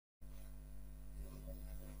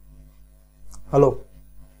Hello,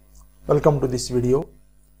 welcome to this video.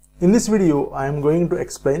 In this video, I am going to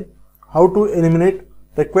explain how to eliminate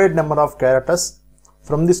required number of characters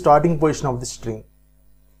from the starting position of the string.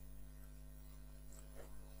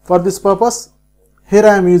 For this purpose, here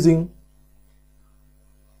I am using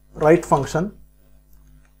write function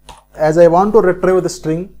as I want to retrieve the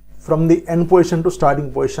string from the end position to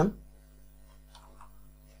starting position.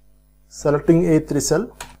 Selecting A3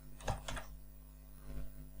 cell.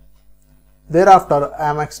 Thereafter, I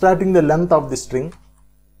am extracting the length of the string.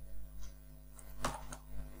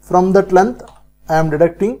 From that length, I am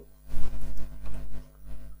deducting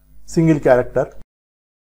single character.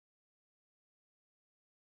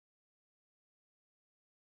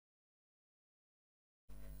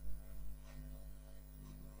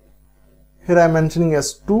 Here I am mentioning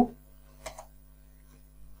as 2.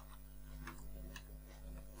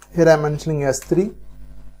 Here I am mentioning as 3.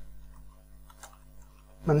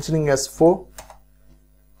 Mentioning as 4.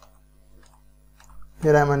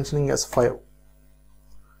 Here I am mentioning as 5.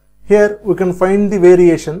 Here we can find the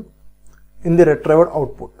variation in the retrieved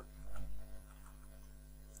output.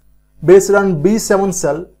 Based on B7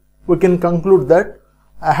 cell, we can conclude that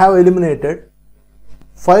I have eliminated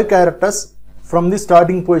 5 characters from the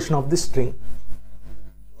starting position of the string.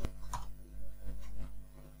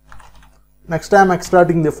 Next I am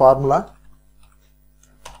extracting the formula.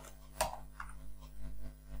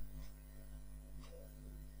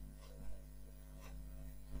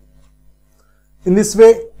 In this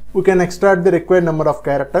way, we can extract the required number of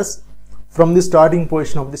characters from the starting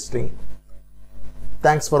position of the string.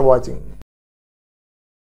 Thanks for watching.